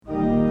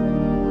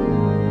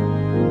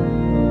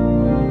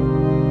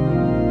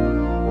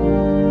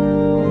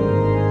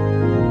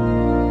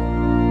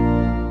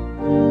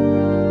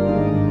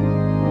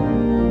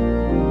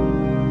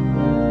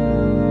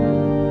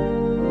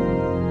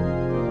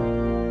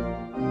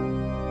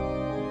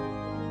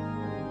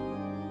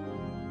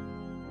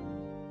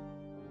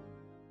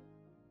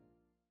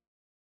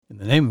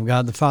In the name of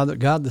God the Father,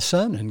 God the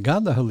Son, and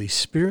God the Holy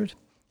Spirit,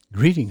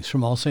 greetings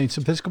from All Saints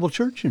Episcopal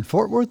Church in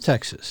Fort Worth,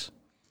 Texas.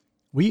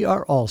 We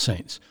are All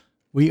Saints.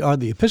 We are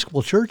the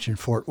Episcopal Church in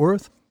Fort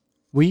Worth.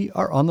 We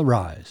are on the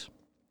rise.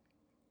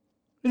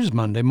 It is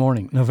Monday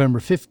morning, November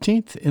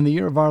 15th, in the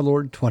year of our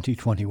Lord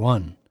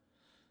 2021.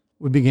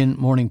 We begin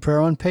morning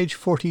prayer on page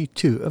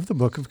 42 of the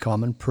Book of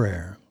Common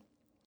Prayer.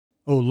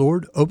 O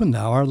Lord, open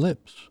thou our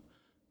lips,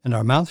 and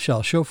our mouth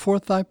shall show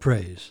forth thy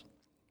praise.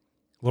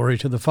 Glory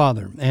to the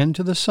Father, and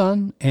to the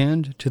Son,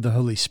 and to the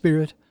Holy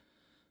Spirit,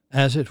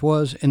 as it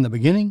was in the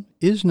beginning,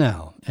 is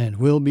now, and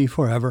will be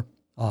forever.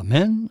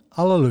 Amen.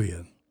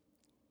 Alleluia.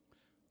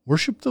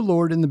 Worship the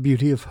Lord in the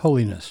beauty of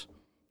holiness.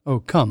 O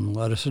come,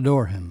 let us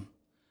adore him.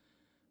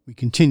 We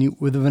continue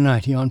with the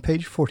Venite on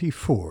page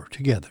 44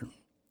 together.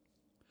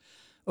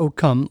 O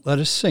come, let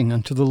us sing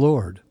unto the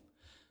Lord.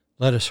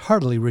 Let us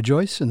heartily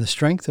rejoice in the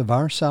strength of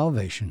our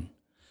salvation.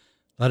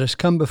 Let us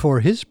come before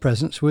his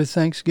presence with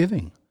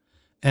thanksgiving,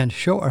 and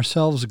show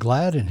ourselves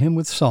glad in him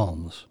with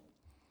psalms.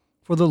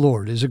 For the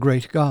Lord is a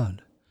great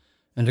God,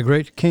 and a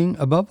great King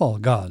above all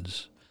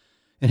gods.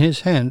 In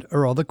his hand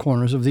are all the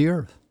corners of the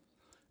earth,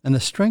 and the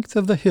strength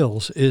of the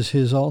hills is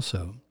his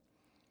also.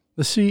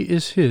 The sea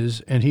is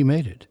his, and he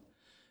made it,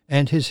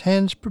 and his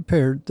hands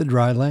prepared the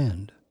dry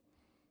land.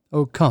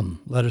 O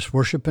come, let us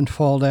worship and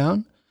fall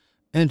down,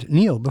 and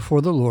kneel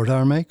before the Lord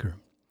our Maker.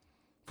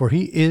 For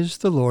he is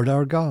the Lord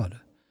our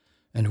God,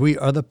 and we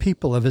are the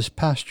people of his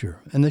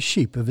pasture, and the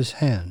sheep of his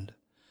hand.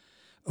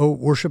 O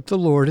worship the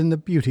Lord in the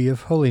beauty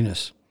of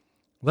holiness.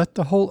 Let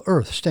the whole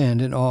earth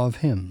stand in awe of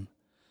him.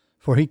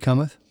 For he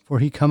cometh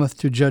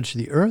to judge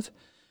the earth,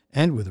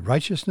 and with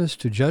righteousness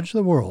to judge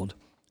the world,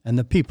 and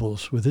the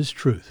peoples with his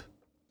truth.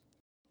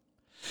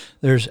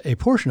 There's a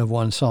portion of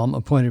one psalm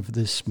appointed for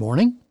this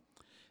morning.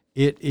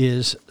 It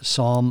is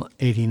Psalm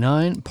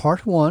 89,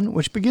 Part 1,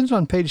 which begins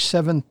on page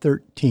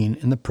 713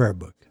 in the prayer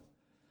book.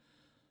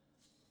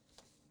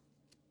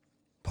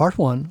 Part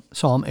 1,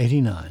 Psalm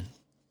 89.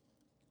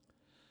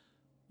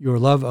 Your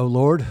love, O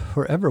Lord,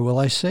 forever will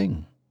I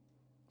sing.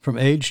 From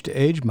age to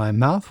age my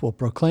mouth will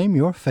proclaim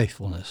your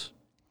faithfulness.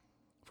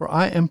 For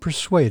I am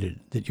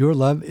persuaded that your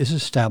love is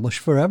established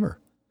forever.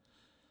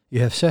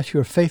 You have set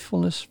your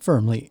faithfulness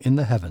firmly in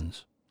the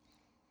heavens.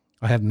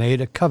 I have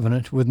made a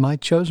covenant with my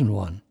chosen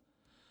one.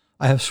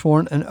 I have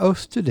sworn an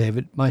oath to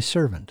David, my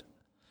servant.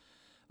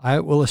 I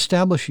will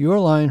establish your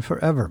line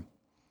forever,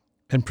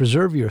 and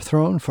preserve your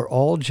throne for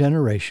all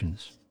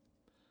generations.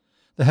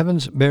 The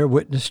heavens bear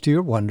witness to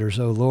your wonders,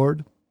 O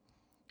Lord,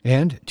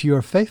 and to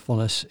your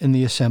faithfulness in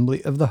the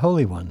assembly of the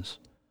holy ones.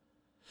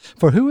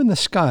 For who in the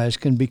skies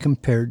can be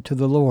compared to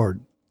the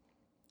Lord?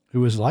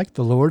 Who is like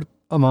the Lord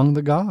among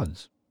the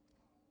gods?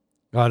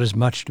 God is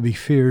much to be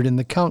feared in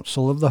the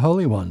council of the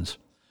holy ones,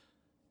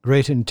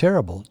 great and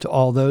terrible to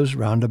all those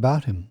round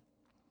about him.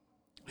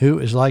 Who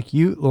is like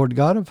you, Lord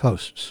God of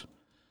hosts?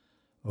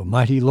 O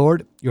mighty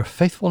Lord, your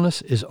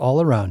faithfulness is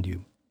all around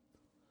you.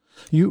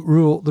 You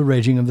rule the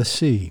raging of the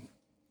sea,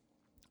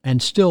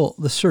 and still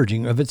the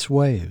surging of its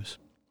waves.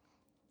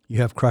 You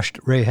have crushed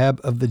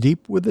Rahab of the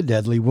deep with a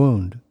deadly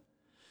wound.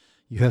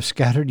 You have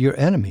scattered your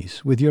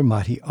enemies with your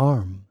mighty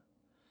arm.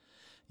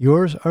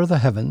 Yours are the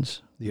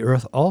heavens, the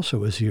earth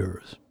also is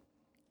yours.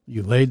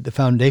 You laid the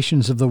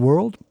foundations of the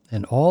world,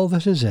 and all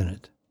that is in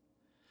it.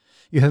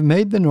 You have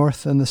made the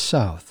north and the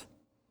south.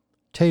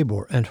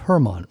 Tabor and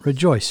Hermon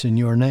rejoice in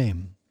your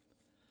name.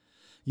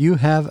 You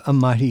have a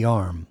mighty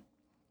arm.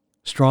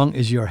 Strong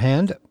is your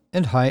hand,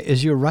 and high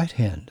is your right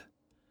hand.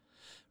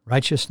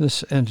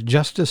 Righteousness and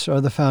justice are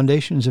the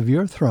foundations of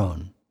your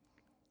throne.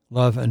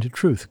 Love and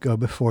truth go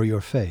before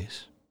your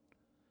face.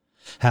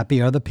 Happy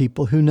are the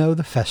people who know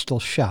the festal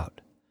shout.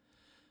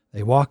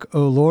 They walk,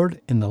 O Lord,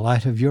 in the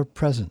light of your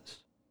presence.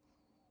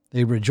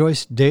 They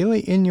rejoice daily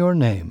in your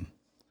name.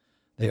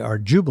 They are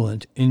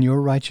jubilant in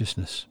your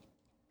righteousness.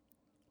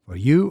 For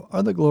you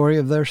are the glory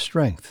of their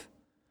strength,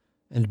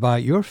 and by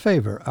your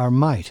favor our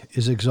might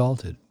is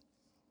exalted.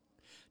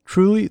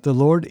 Truly the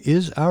Lord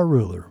is our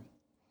ruler.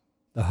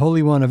 The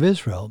Holy One of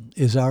Israel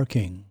is our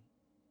King.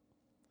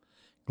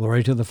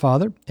 Glory to the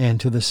Father, and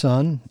to the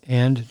Son,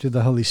 and to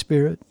the Holy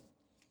Spirit,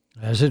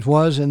 as it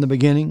was in the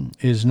beginning,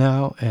 is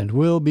now, and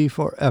will be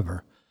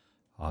forever.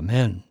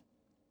 Amen.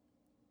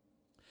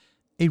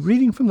 A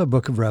reading from the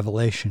book of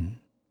Revelation.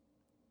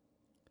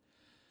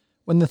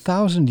 When the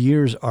 1,000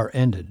 years are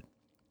ended,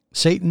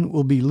 Satan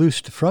will be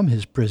loosed from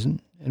his prison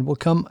and will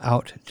come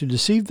out to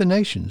deceive the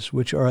nations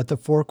which are at the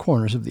four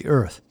corners of the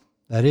earth,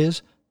 that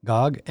is,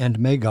 Gog and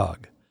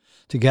Magog,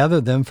 to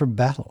gather them for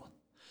battle.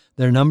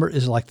 Their number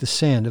is like the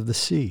sand of the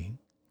sea.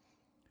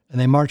 And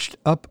they marched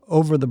up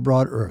over the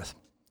broad earth,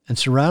 and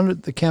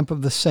surrounded the camp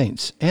of the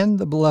saints and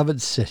the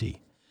beloved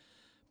city.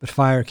 But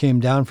fire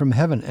came down from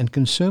heaven and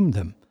consumed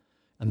them,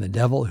 and the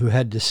devil who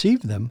had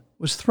deceived them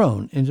was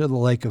thrown into the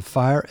lake of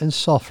fire and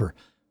sulfur,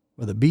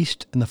 where the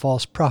beast and the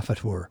false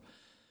prophet were,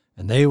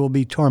 and they will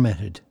be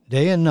tormented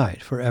day and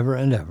night forever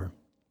and ever.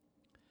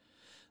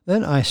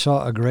 Then I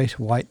saw a great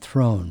white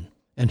throne,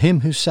 and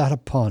him who sat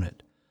upon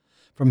it.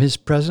 From his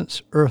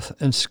presence earth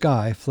and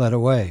sky fled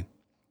away,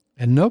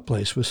 and no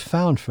place was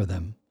found for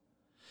them.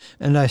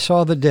 And I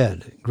saw the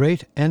dead,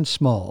 great and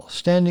small,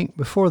 standing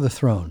before the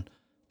throne,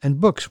 and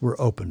books were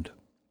opened.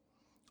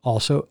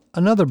 Also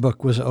another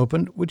book was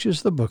opened, which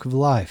is the book of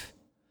life.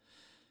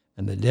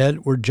 And the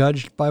dead were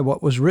judged by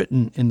what was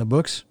written in the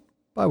books,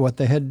 by what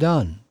they had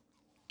done.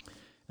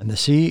 And the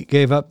sea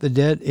gave up the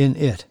dead in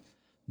it.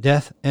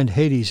 Death and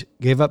Hades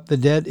gave up the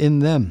dead in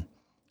them,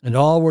 and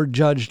all were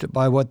judged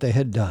by what they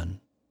had done.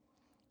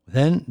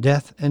 Then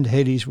death and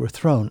Hades were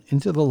thrown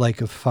into the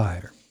lake of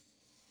fire.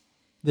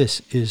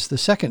 This is the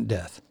second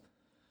death,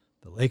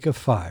 the lake of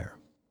fire.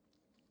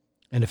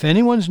 And if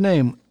anyone's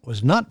name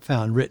was not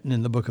found written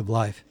in the book of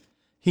life,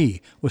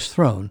 he was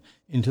thrown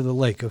into the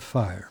lake of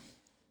fire.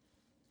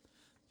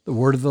 The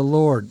word of the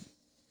Lord.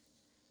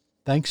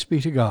 Thanks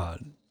be to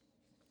God.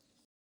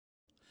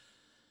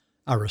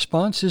 Our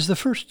response is the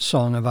first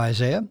song of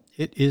Isaiah.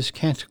 It is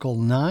Canticle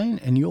 9,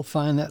 and you'll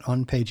find that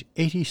on page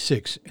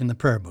 86 in the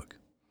prayer book.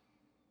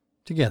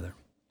 Together.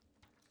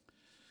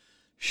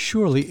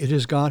 Surely it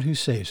is God who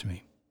saves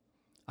me.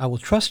 I will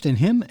trust in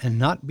him and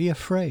not be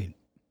afraid.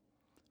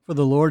 For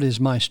the Lord is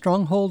my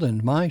stronghold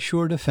and my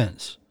sure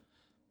defense,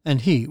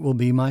 and he will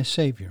be my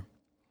Savior.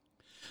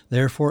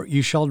 Therefore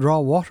you shall draw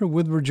water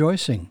with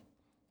rejoicing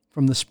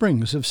from the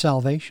springs of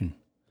salvation.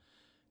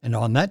 And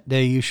on that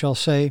day you shall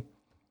say,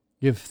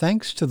 Give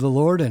thanks to the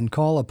Lord and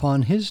call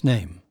upon his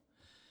name.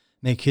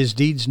 Make his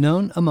deeds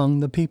known among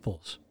the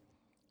peoples.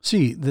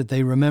 See that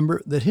they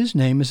remember that his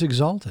name is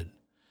exalted.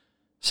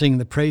 Sing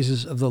the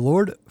praises of the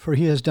Lord, for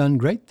he has done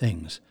great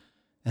things,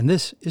 and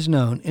this is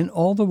known in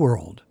all the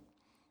world.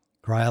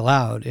 Cry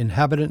aloud,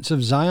 inhabitants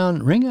of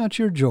Zion, ring out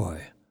your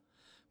joy.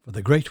 For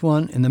the great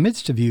one in the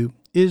midst of you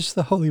is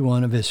the Holy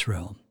One of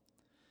Israel.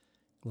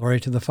 Glory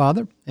to the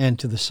Father, and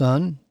to the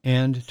Son,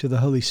 and to the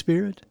Holy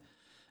Spirit,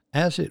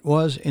 as it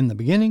was in the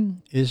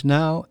beginning, is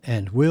now,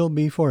 and will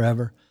be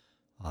forever.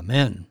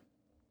 Amen.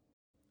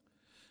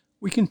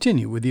 We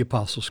continue with the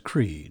Apostles'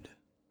 Creed.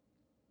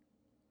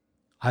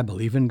 I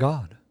believe in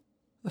God,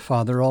 the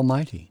Father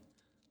Almighty,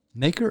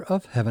 maker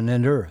of heaven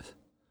and earth,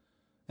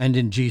 and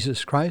in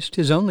Jesus Christ,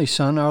 his only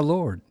Son, our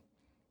Lord,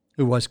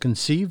 who was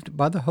conceived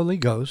by the Holy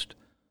Ghost,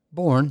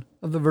 born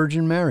of the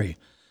Virgin Mary,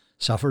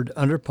 suffered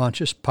under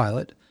Pontius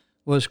Pilate,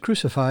 was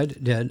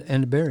crucified, dead,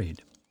 and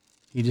buried.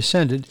 He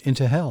descended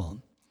into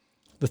hell.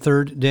 The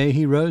third day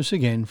he rose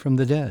again from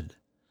the dead.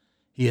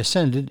 He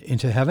ascended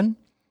into heaven,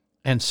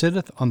 and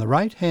sitteth on the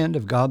right hand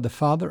of God the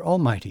Father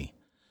Almighty.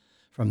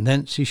 From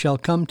thence he shall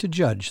come to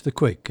judge the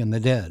quick and the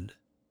dead.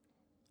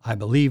 I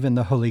believe in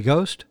the Holy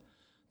Ghost,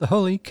 the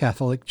Holy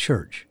Catholic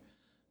Church,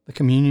 the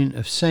communion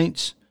of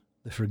saints,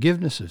 the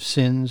forgiveness of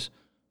sins,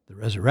 the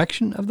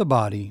resurrection of the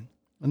body,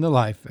 and the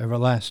life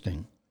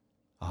everlasting.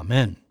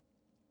 Amen.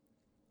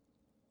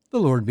 The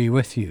Lord be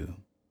with you.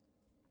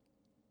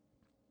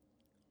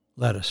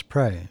 Let us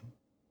pray.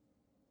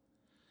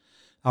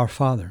 Our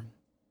Father,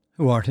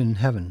 who art in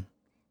heaven,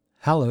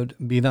 hallowed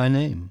be thy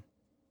name.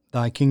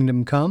 Thy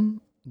kingdom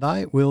come,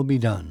 thy will be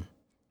done,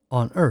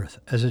 on earth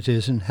as it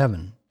is in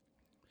heaven.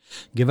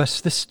 Give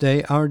us this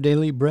day our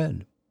daily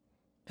bread,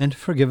 and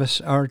forgive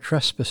us our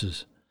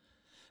trespasses,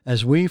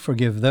 as we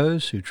forgive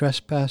those who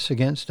trespass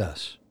against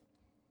us.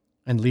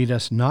 And lead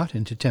us not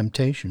into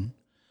temptation,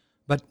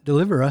 but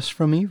deliver us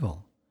from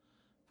evil.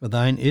 For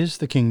thine is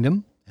the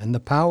kingdom, and the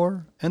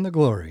power, and the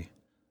glory,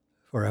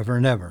 forever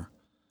and ever.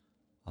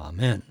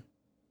 Amen.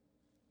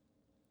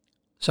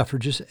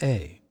 Suffrages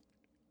A.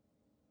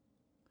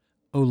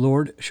 O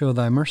Lord, show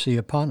thy mercy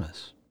upon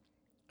us,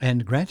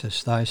 and grant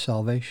us thy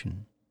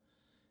salvation.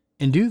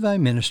 Endue thy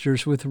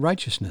ministers with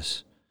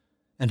righteousness,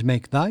 and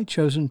make thy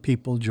chosen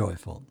people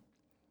joyful.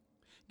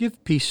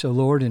 Give peace, O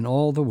Lord, in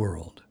all the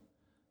world,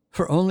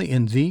 for only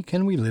in thee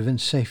can we live in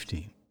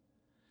safety.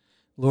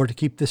 Lord,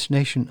 keep this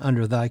nation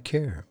under thy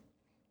care,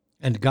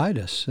 and guide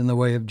us in the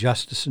way of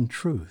justice and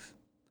truth.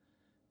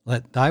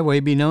 Let thy way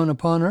be known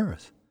upon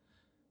earth,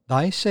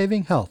 thy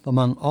saving health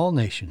among all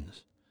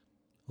nations.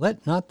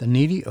 Let not the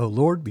needy, O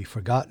Lord, be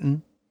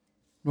forgotten,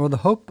 nor the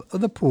hope of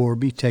the poor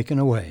be taken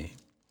away.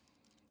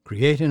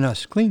 Create in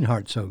us clean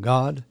hearts, O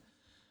God,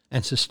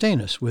 and sustain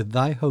us with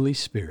thy Holy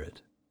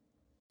Spirit.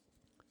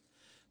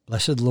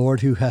 Blessed Lord,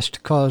 who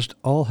hast caused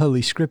all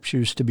holy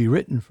scriptures to be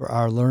written for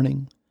our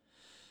learning,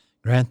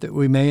 grant that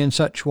we may in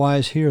such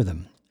wise hear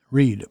them,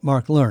 read,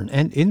 mark, learn,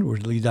 and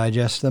inwardly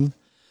digest them,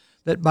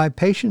 that by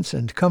patience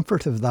and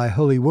comfort of thy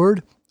holy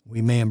word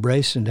we may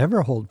embrace and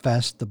ever hold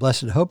fast the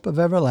blessed hope of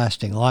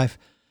everlasting life,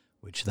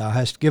 which thou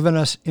hast given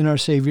us in our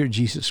Saviour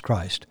Jesus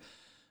Christ,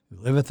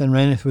 who liveth and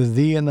reigneth with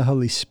thee and the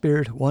Holy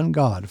Spirit, one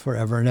God, for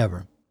ever and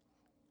ever.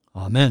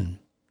 Amen.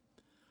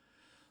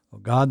 O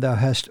God, thou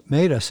hast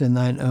made us in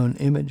thine own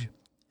image,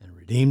 and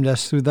redeemed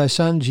us through thy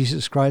Son,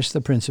 Jesus Christ,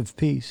 the Prince of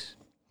Peace.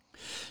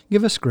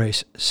 Give us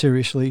grace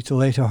seriously to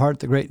lay to heart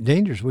the great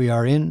dangers we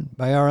are in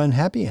by our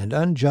unhappy and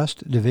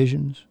unjust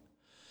divisions.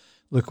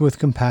 Look with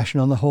compassion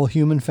on the whole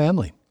human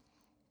family.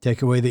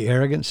 Take away the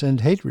arrogance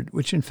and hatred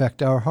which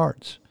infect our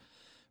hearts.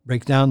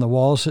 Break down the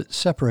walls that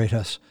separate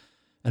us,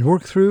 and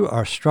work through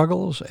our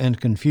struggles and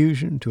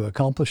confusion to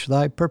accomplish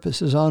thy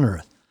purposes on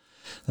earth,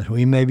 that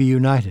we may be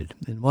united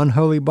in one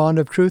holy bond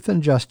of truth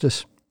and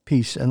justice,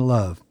 peace and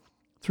love,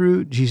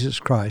 through Jesus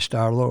Christ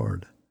our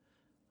Lord.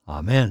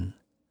 Amen.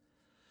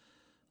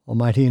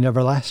 Almighty and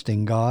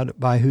everlasting God,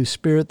 by whose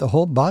Spirit the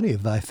whole body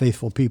of thy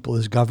faithful people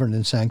is governed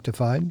and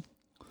sanctified,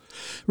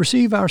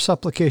 receive our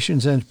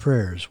supplications and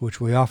prayers, which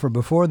we offer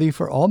before thee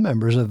for all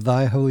members of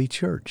thy holy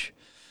church,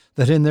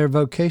 that in their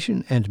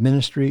vocation and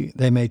ministry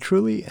they may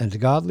truly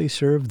and godly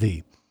serve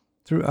thee,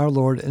 through our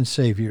Lord and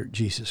Savior,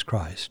 Jesus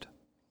Christ.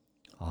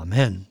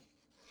 Amen.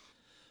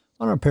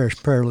 On our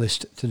parish prayer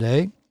list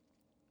today,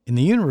 in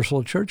the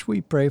Universal Church,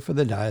 we pray for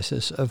the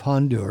Diocese of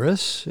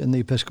Honduras in the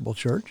Episcopal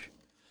Church,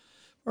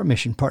 our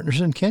mission partners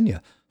in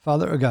Kenya,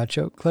 Father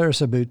Agacho,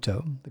 Clarissa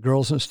Buto, the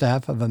girls and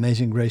staff of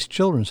Amazing Grace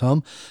Children's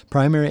Home,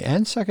 primary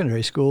and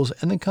secondary schools,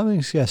 and the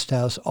Cummings Guest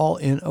House, all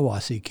in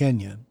Awasi,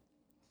 Kenya.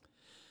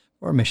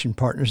 For our mission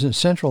partners in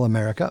Central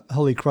America,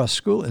 Holy Cross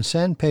School in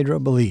San Pedro,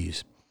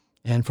 Belize,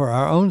 and for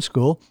our own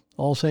school,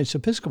 All Saints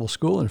Episcopal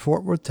School in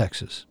Fort Worth,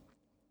 Texas.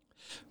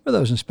 For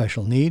those in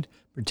special need,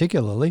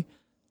 particularly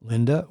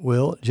Linda,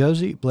 Will,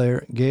 Josie,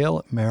 Blair,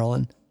 Gail,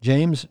 Marilyn,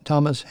 James,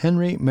 Thomas,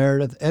 Henry,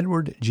 Meredith,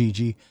 Edward,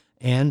 Gigi,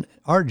 Anne,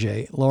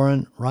 RJ,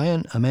 Lauren,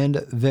 Ryan,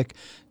 Amanda, Vic,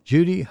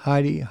 Judy,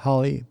 Heidi,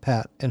 Holly,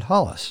 Pat, and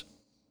Hollis.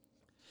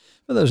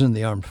 For those in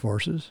the armed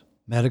forces,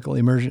 medical,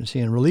 emergency,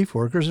 and relief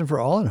workers, and for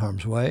all in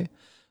harm's way,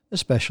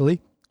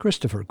 especially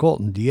Christopher,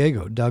 Colton,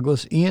 Diego,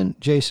 Douglas, Ian,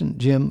 Jason,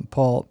 Jim,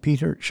 Paul,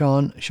 Peter,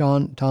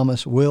 Sean,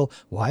 Thomas, Will,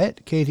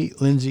 Wyatt, Katie,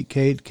 Lindsay,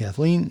 Cade,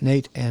 Kathleen,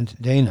 Nate, and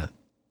Dana.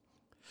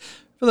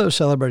 For those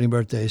celebrating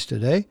birthdays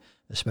today,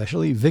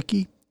 especially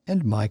Vicky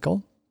and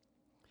Michael,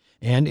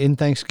 and in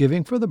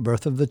thanksgiving for the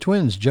birth of the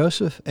twins,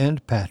 Joseph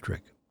and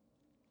Patrick.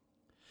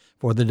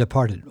 For the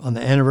departed, on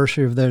the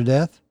anniversary of their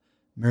death,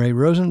 Mary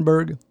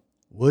Rosenberg,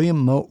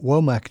 William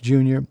Womack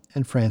Jr.,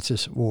 and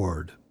Francis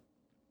Ward.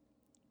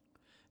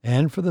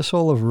 And for the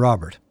soul of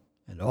Robert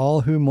and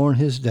all who mourn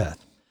his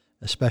death,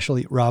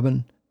 especially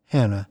Robin,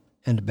 Hannah,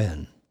 and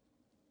Ben.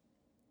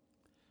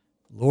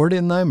 Lord,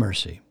 in thy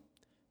mercy,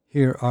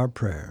 hear our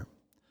prayer.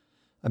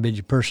 I bid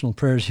you personal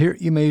prayers here.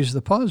 You may use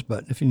the pause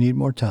button if you need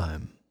more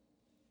time.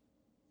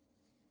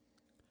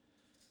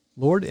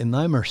 Lord, in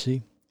thy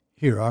mercy,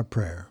 hear our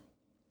prayer.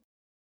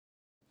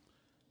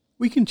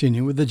 We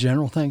continue with the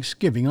general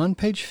thanksgiving on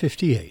page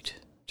 58,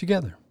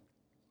 together.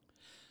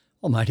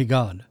 Almighty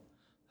God,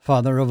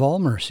 Father of all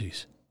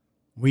mercies,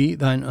 we,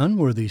 thine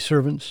unworthy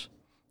servants,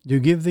 do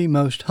give thee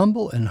most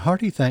humble and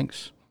hearty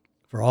thanks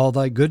for all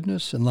thy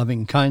goodness and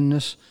loving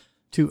kindness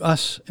to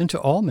us and to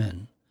all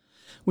men.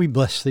 We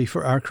bless thee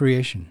for our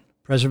creation,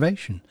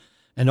 preservation,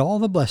 and all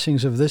the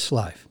blessings of this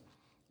life,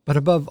 but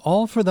above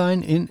all for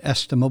thine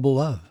inestimable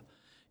love,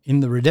 in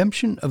the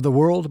redemption of the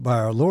world by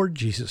our Lord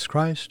Jesus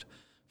Christ,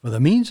 for the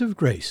means of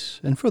grace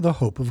and for the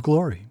hope of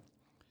glory.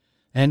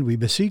 And we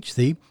beseech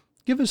thee,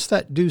 give us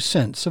that due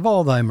sense of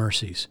all thy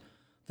mercies,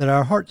 that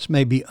our hearts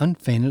may be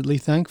unfeignedly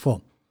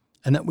thankful,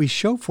 and that we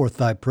show forth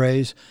thy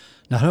praise,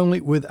 not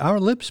only with our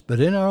lips but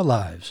in our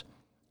lives,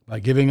 by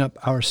giving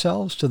up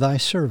ourselves to thy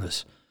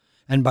service,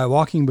 and by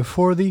walking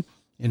before thee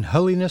in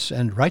holiness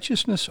and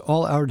righteousness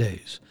all our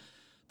days,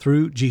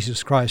 through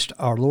Jesus Christ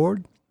our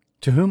Lord,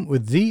 to whom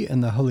with thee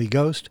and the Holy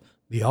Ghost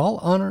be all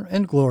honor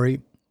and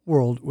glory,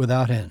 world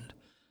without end.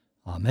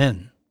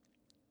 Amen.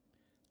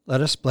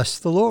 Let us bless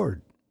the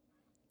Lord.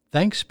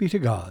 Thanks be to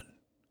God.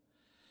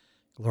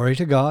 Glory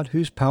to God,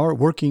 whose power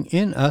working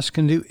in us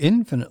can do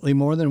infinitely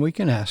more than we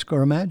can ask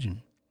or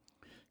imagine.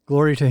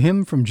 Glory to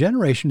him from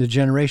generation to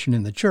generation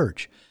in the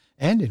church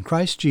and in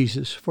Christ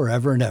Jesus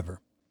forever and ever.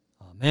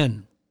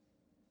 Amen.